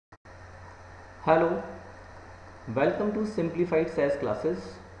Hello, welcome to Simplified SAS classes.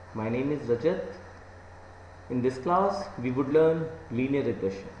 My name is Rajat. In this class, we would learn linear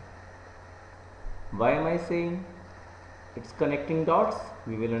regression. Why am I saying it's connecting dots?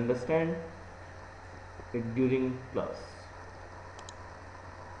 We will understand it during class.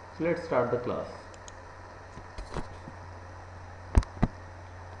 So let's start the class.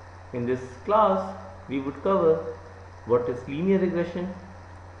 In this class, we would cover what is linear regression,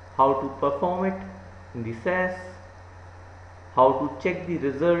 how to perform it in the SAS, how to check the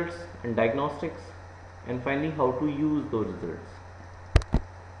results and diagnostics, and finally how to use those results.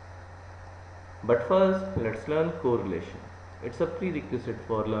 But first, let's learn correlation. It's a prerequisite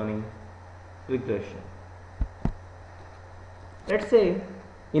for learning regression. Let's say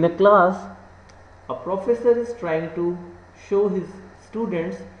in a class, a professor is trying to show his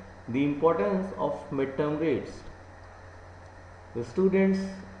students the importance of midterm grades. The students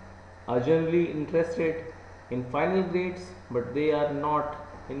are generally interested in final grades, but they are not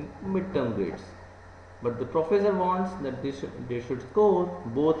in midterm grades. But the professor wants that they should score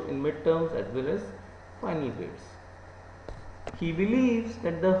both in midterms as well as final grades. He believes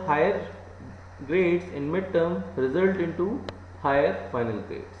that the higher grades in midterm result into higher final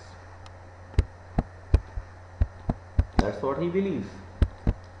grades. That's what he believes.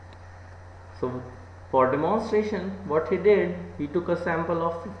 So for demonstration, what he did, he took a sample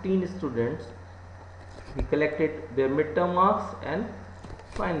of 15 students. He collected their midterm marks and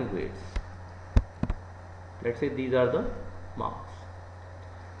final grades. Let's say these are the marks.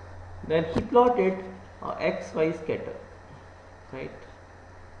 Then he plotted a XY scatter, right?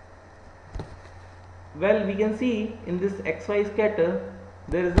 Well, we can see in this XY scatter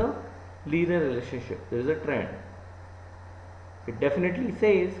there is a linear relationship, there is a trend. It definitely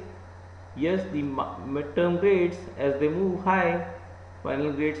says yes, the midterm grades as they move high,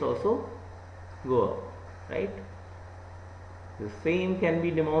 final grades also go up, right? The same can be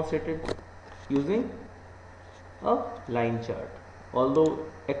demonstrated using a line chart, although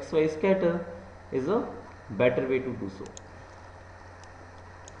XY scatter is a better way to do so.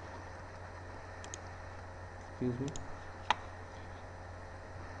 Excuse me.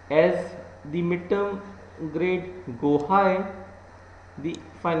 As the midterm grade go high, the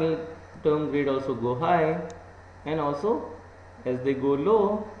final term grade also go high, and also as they go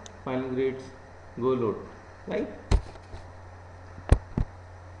low, final grades go low, right?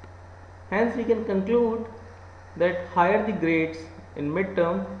 Hence we can conclude that higher the grades in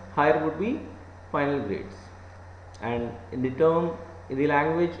midterm, higher would be final grades. And in the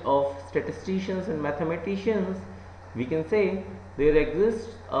language of statisticians and mathematicians, we can say there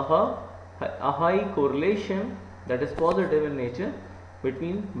exists a high correlation that is positive in nature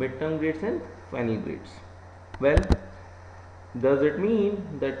between midterm grades and final grades. Well, does it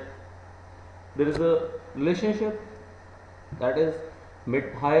mean that there is a relationship, that is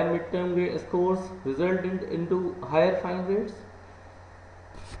higher midterm grade scores result into higher final grades?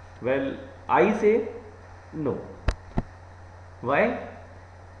 Well, I say no. Why?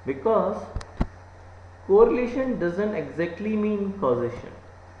 Because correlation doesn't exactly mean causation.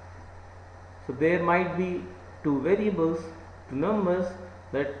 So there might be two variables, two numbers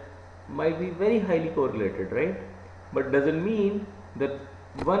that might be very highly correlated, right? But doesn't mean that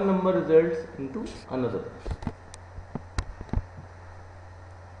one number results into another.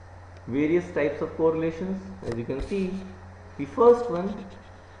 Various types of correlations, as you can see, the first one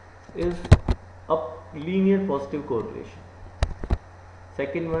is a linear positive correlation.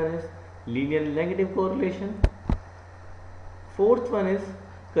 Second one is linear negative correlation. Fourth one is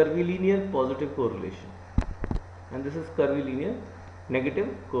curvilinear positive correlation, and this is curvilinear negative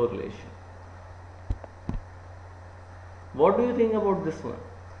correlation. What do you think about this one?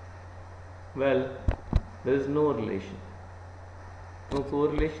 Well, there is no relation, no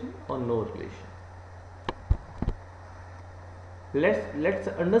correlation or no relation. Let's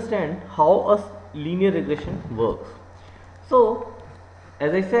understand how a linear regression works. So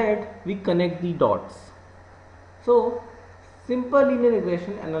as I said, we connect the dots. So simple linear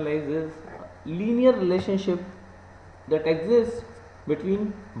regression analyzes linear relationship that exists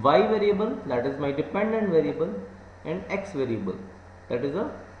between y variable, that is my dependent variable, and x variable, that is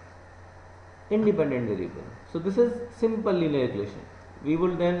a independent variable. So this is simple linear regression. We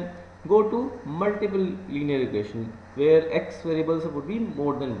will then go to multiple linear regression where x variables would be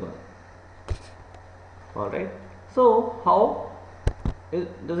more than one. Alright, so how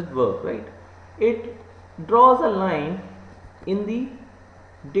does it work, right? It draws a line in the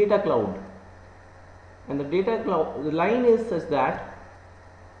data cloud, and the line is such that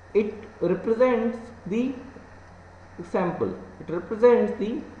it represents the sample, it represents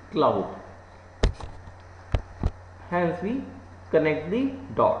the cloud. hence we connect the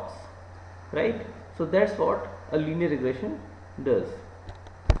dots, right? So that's what a linear regression does.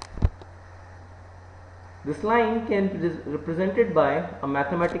 This line can be represented by a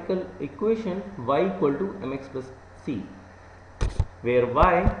mathematical equation y equal to mx plus c, where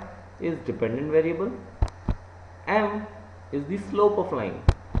y is dependent variable, m is the slope of line,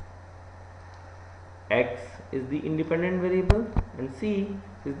 x is the independent variable, and c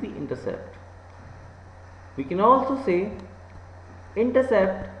is the intercept. We can also say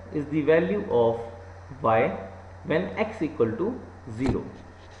intercept is the value of y when x equal to 0.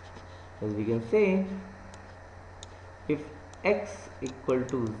 As we can say, if x equal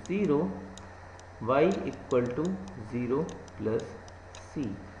to 0, y equal to 0 plus c.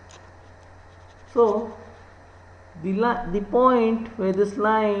 So the point where this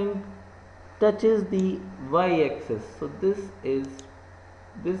line touches the y-axis, so this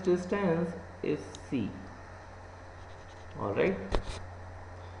distance is c. Alright,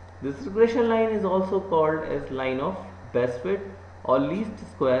 this regression line is also called as line of best fit or least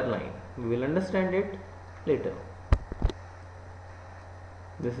square line. We will understand it later.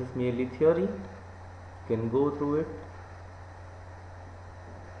 This is merely theory, you can go through it.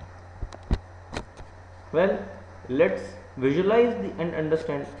 Well, let's visualize and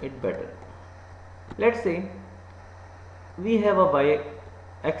understand it better. Let's say we have a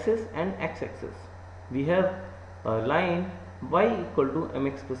y-axis and x-axis. We have a line y equal to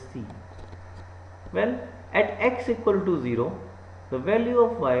mx plus c. Well, at x equal to 0, the value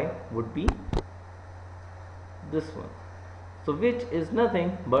of y would be this one. So which is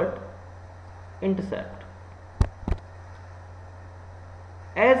nothing but intercept.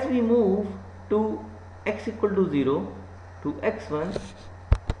 As we move to x equal to 0 to x1,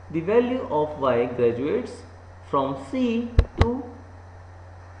 the value of y graduates from c to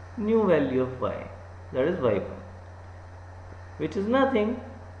new value of y, that is y1, which is nothing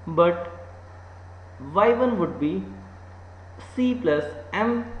but y1 would be c plus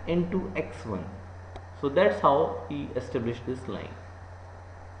m into x1. So that's how we established this line.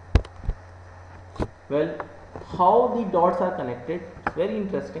 Well, how the dots are connected, it's very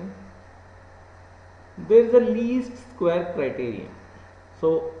interesting. There is a least square criterion.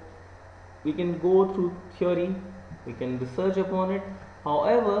 So we can go through theory, we can research upon it.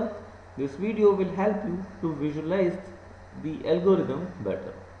 However, this video will help you to visualize the algorithm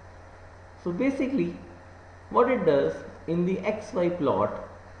better. So basically what it does, in the xy plot,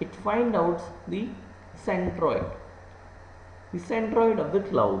 it finds out the centroid of the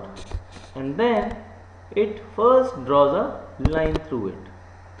cloud, and then it first draws a line through it.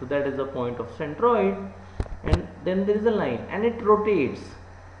 So that is the point of centroid, and then there is a line, and it rotates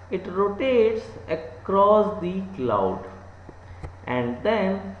across the cloud, and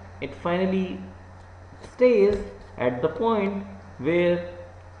then it finally stays at the point where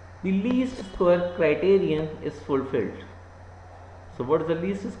the least square criterion is fulfilled. So what is the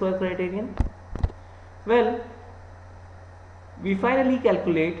least square criterion? Well, we finally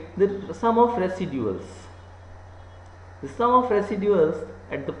calculate the sum of residuals. The sum of residuals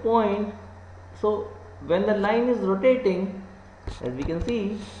at the point, so when the line is rotating, as we can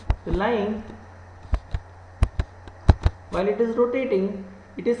see, the line, while it is rotating,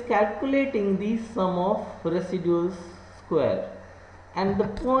 it is calculating the sum of residuals square, and the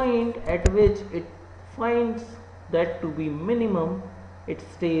point at which it finds that to be minimum, it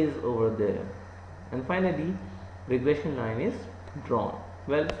stays over there, and finally regression line is drawn.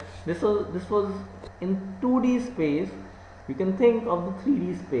 Well, this was in 2D space. You can think of the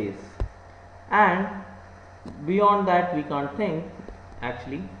 3D space, and beyond that we can't think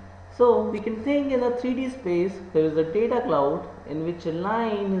actually. So we can think in a 3D space, there is a data cloud in which a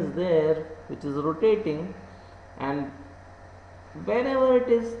line is there which is rotating, and whenever it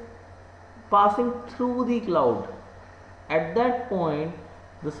is passing through the cloud, at that point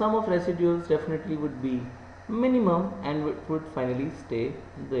the sum of residuals definitely would be minimum and it would finally stay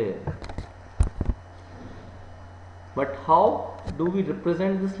there. But how do we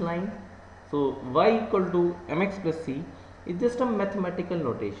represent this line? So y equal to mx plus c is just a mathematical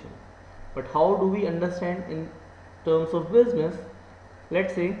notation, but how do we understand in terms of business?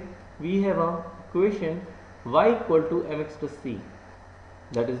 Let's say we have a equation y equal to mx plus c,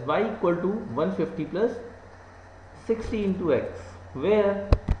 that is y equal to 150 plus 60 into x, where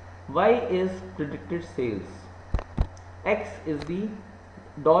y is predicted sales, x is the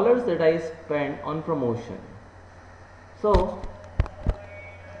dollars that I spend on promotion. So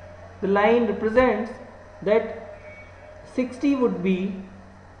the line represents that 60 would be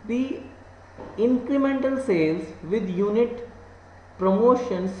the incremental sales with unit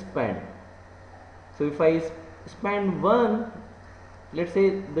promotion spend. So if I spend one, let's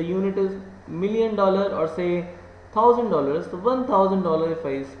say the unit is $1,000,000 or say $1,000, so $1,000 if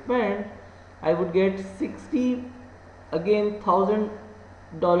I spend, I would get 60 again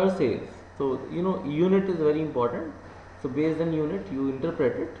 $1,000 sales. So unit is very important, so based on unit you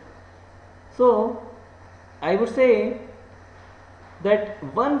interpret it. So I would say that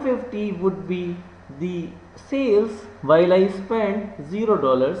 150 would be the sales while I spend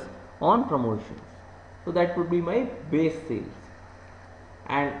 $0 on promotions. So that would be my base sales,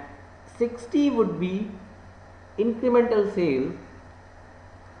 and 60 would be incremental sales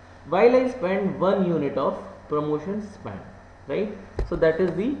while I spend 1 unit of promotion spend, right? So that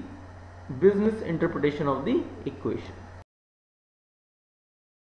is the business interpretation of the equation.